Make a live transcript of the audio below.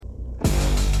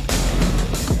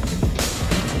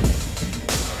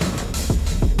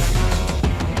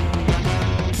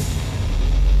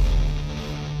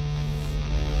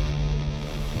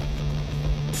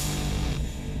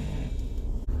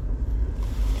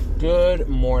Good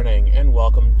morning and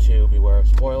welcome to Beware of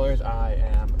Spoilers. I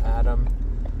am Adam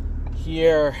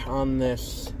here on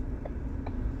this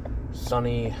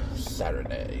sunny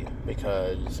Saturday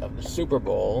because of the Super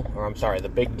Bowl,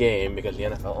 the big game, because the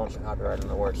NFL owns the copyright on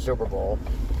the word Super Bowl,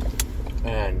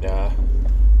 and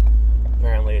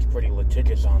apparently it's pretty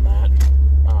litigious on that.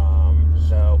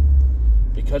 So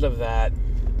because of that,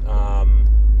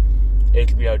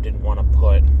 HBO didn't want to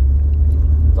put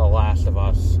The Last of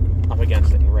Us up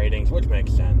against it in ratings, which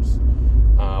makes sense.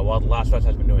 While The Last of Us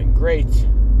has been doing great,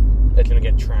 it's going to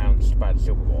get trounced by the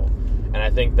Super Bowl. And I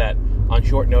think that on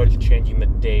short notice, changing the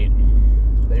date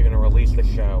that you're going to release the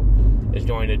show is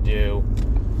going to do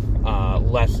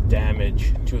less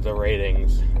damage to the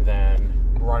ratings than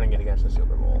running it against the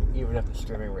Super Bowl, even if the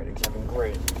streaming ratings have been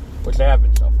great, which they have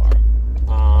been so far.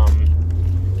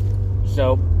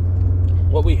 So,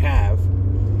 what we have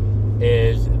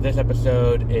is this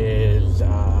episode is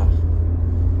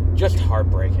just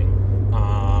heartbreaking.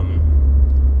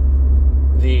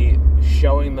 The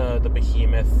showing the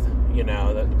behemoth,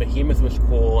 the behemoth was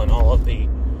cool, and all of the,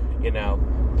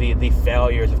 the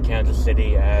failures of Kansas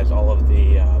City as all of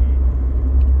the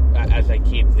as they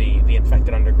keep the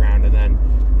infected underground, and then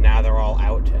now they're all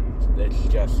out, and it's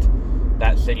just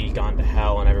that city's gone to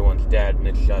hell and everyone's dead, and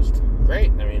it's just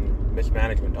great. I mean,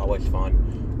 mismanagement, always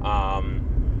fun.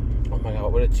 Oh my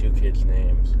god, what are the two kids'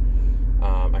 names?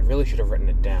 I really should have written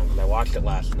it down, because I watched it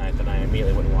last night, then I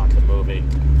immediately went and watched the movie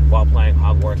while playing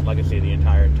Hogwarts Legacy the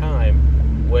entire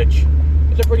time, which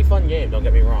is a pretty fun game, don't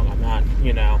get me wrong. I'm not,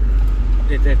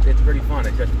 it's pretty fun.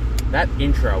 It's just, that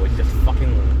intro is just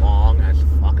fucking long as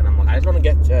fuck, and I'm like, I just want to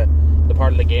get to the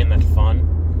part of the game that's fun.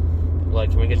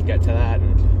 Like, can we just get to that?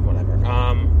 And whatever.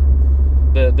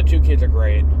 The two kids are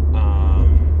great.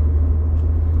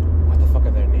 What the fuck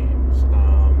are their names?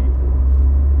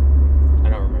 I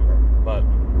don't remember, but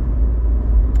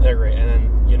they're great. And then,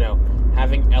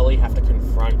 having Ellie have to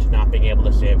confront not being able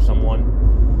to save someone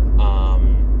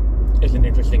is an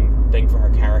interesting thing for her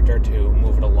character, to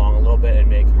move it along a little bit and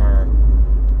make her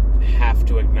have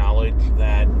to acknowledge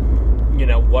that,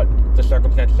 what the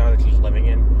circumstances are that she's living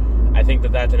in. I think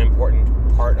that that's an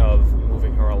important part of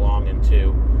moving her along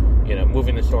into,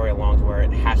 moving the story along to where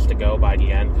it has to go by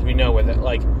the end. Because we know with it,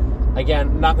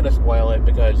 again, not going to spoil it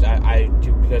because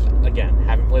because again,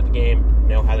 haven't played the game,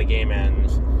 know how the game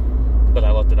ends, but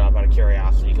I looked it up out of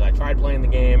curiosity because I tried playing the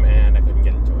game and I couldn't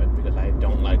get into it because I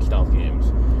don't like stealth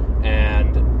games,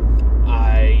 and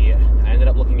I ended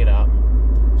up looking it up,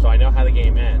 so I know how the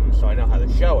game ends, so I know how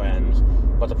the show ends,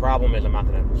 but the problem is I'm not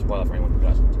going to spoil it for anyone who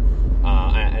doesn't.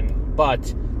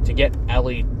 But to get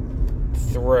Ellie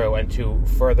through and to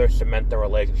further cement the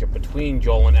relationship between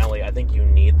Joel and Ellie, I think you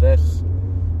need this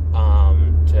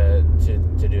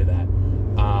to do that.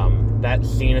 That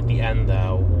scene at the end,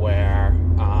 though, where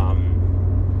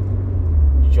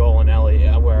Joel and Ellie,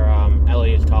 where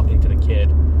Ellie is talking to the kid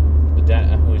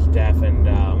who's deaf, and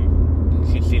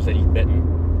she sees that he's bitten,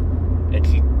 and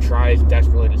she tries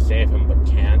desperately to save him but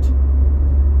can't.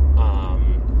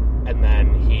 And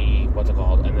then he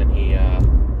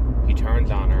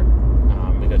turns on her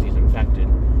because he's infected,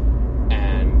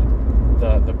 and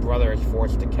the brother is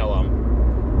forced to kill him,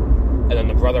 and then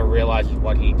the brother realizes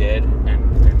what he did, and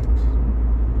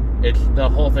it's, the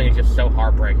whole thing is just so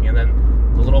heartbreaking. And then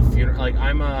the little funeral,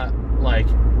 I'm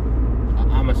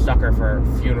a sucker for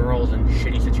funerals and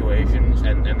shitty situations,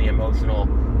 and the emotional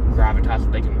gravitas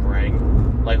that they can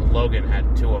bring. Like, Logan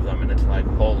had 2 of them, and it's like,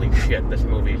 holy shit, this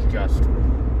movie is just,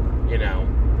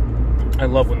 I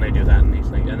love when they do that in these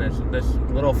things. And this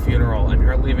little funeral, and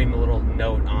her leaving the little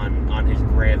note on his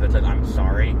grave that says, "I'm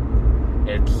sorry."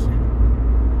 It's,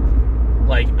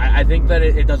 I think that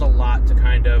it does a lot to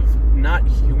kind of not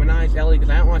humanize Ellie,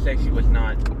 because I don't want to say she was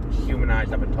not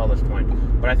humanized up until this point,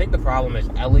 but I think the problem is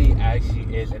Ellie, as she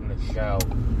is in the show,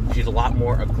 she's a lot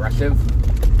more aggressive,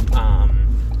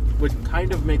 which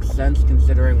kind of makes sense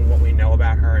considering what we know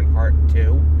about her in part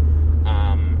 2.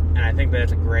 And I think that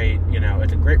it's a great,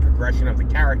 it's a great progression of the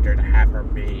character to have her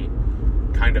be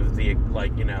kind of the,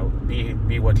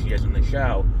 be what she is in the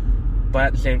show. But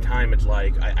at the same time, it's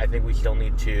I think we still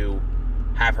need to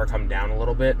have her come down a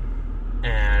little bit.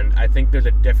 And I think there's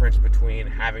a difference between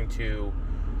having to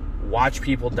watch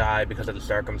people die because of the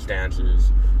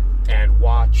circumstances and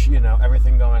watch,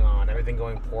 everything going on, everything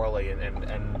going poorly,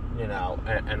 and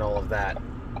all of that.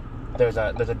 There's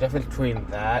a difference between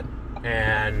that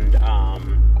and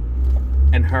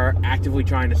her actively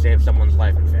trying to save someone's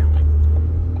life and family.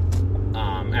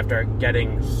 After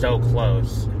getting so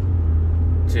close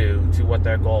to what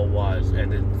their goal was,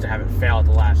 and to have it fail at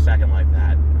the last second like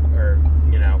that, or,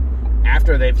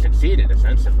 after they've succeeded,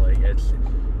 essentially.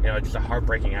 just a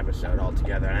heartbreaking episode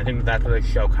altogether. And I think that's where the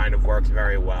show kind of works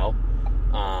very well.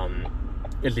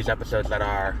 Is these episodes that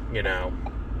are,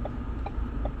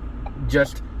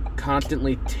 just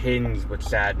constantly tinged with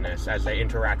sadness as they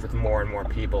interact with more and more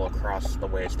people across the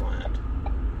wasteland.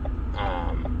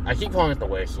 I keep calling it the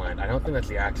wasteland. I don't think that's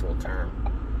the actual term.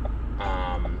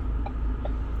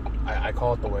 I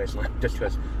call it the wasteland just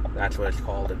because that's what it's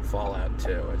called in Fallout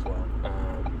 2 as well.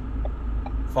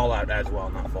 Fallout as well,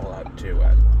 not Fallout 2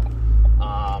 as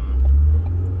well.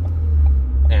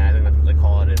 And I think that's what they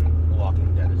call it in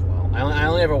Walking Dead as well. I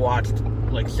only ever watched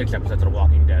like 6 episodes of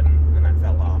Walking Dead and I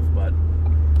fell off, but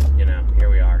here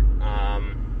we are.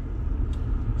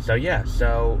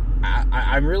 So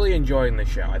I'm really enjoying the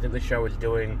show. I think the show is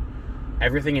doing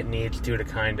everything it needs to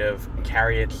kind of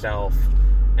carry itself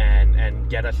and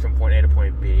get us from point A to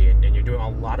point B, and you're doing a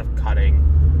lot of cutting,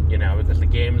 because the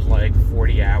game's like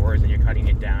 40 hours and you're cutting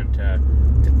it down to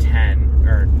 10,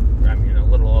 or a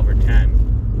little over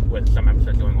 10, with some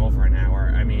episodes going over an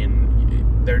hour. I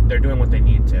mean, they're doing what they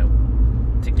need to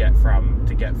get from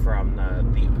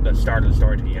the start of the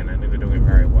story to the end. I think they're doing it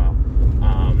very well.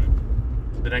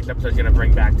 The next episode is going to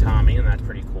bring back Tommy, and that's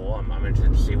pretty cool. I'm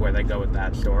interested to see where they go with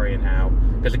that story and how.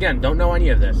 Because again, don't know any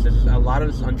of this. This is a lot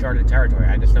of this uncharted territory.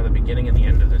 I just know the beginning and the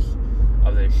end of this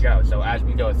show. So as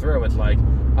we go through, it's like,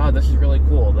 oh, this is really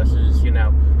cool. This is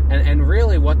and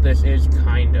really what this is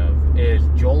kind of is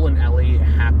Joel and Ellie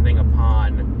happening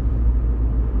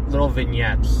upon little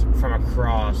vignettes from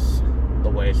across the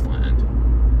wasteland.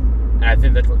 And I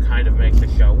think that's what kind of makes the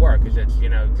show work. Is it's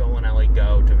Joel and Ellie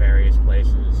go to various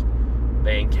places.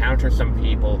 They encounter some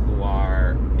people who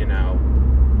are,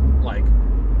 like,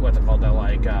 what's it called? They're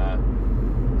like,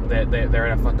 they're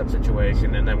in a fucked up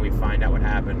situation, and then we find out what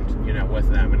happened, with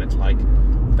them, and it's like,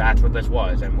 that's what this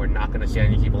was, and we're not going to see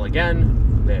any people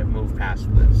again. They've moved past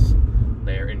this.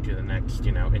 They're into the next,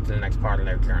 into the next part of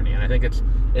their journey, and I think it's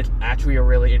actually a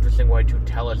really interesting way to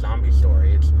tell a zombie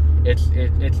story. It's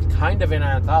kind of an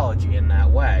anthology in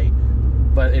that way,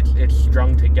 but it's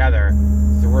strung together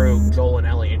through Joel and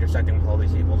Ellie intersecting with all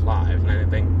these people's lives, and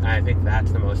I think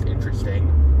that's the most interesting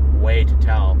way to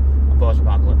tell a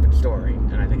post-apocalyptic story,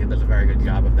 and I think it does a very good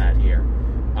job of that here.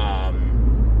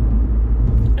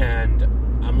 And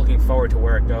I'm looking forward to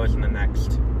where it goes in the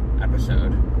next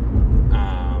episode.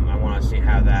 I want to see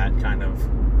how that kind of,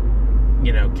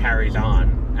 carries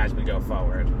on as we go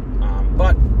forward.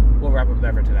 But we'll wrap up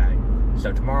there for today.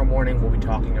 So tomorrow morning we'll be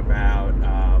talking about,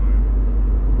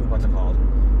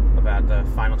 about the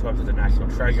final 2 episodes of National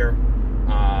Treasure.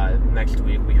 Next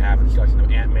week we have a discussion of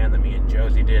Ant-Man that me and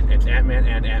Josie did. It's Ant-Man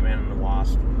and Ant-Man and the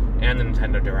Wasp, and the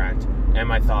Nintendo Direct, and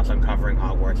my thoughts on covering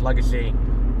Hogwarts Legacy.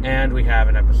 And we have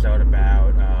an episode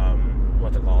about,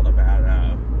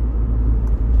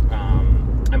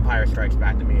 Empire Strikes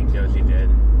Back that me and Josie did,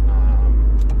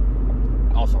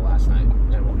 also last night,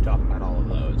 and we'll be talking about all of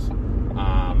those.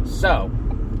 So,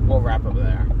 we'll wrap up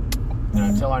there. And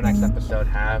until our next episode,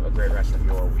 have a great rest of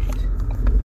your week.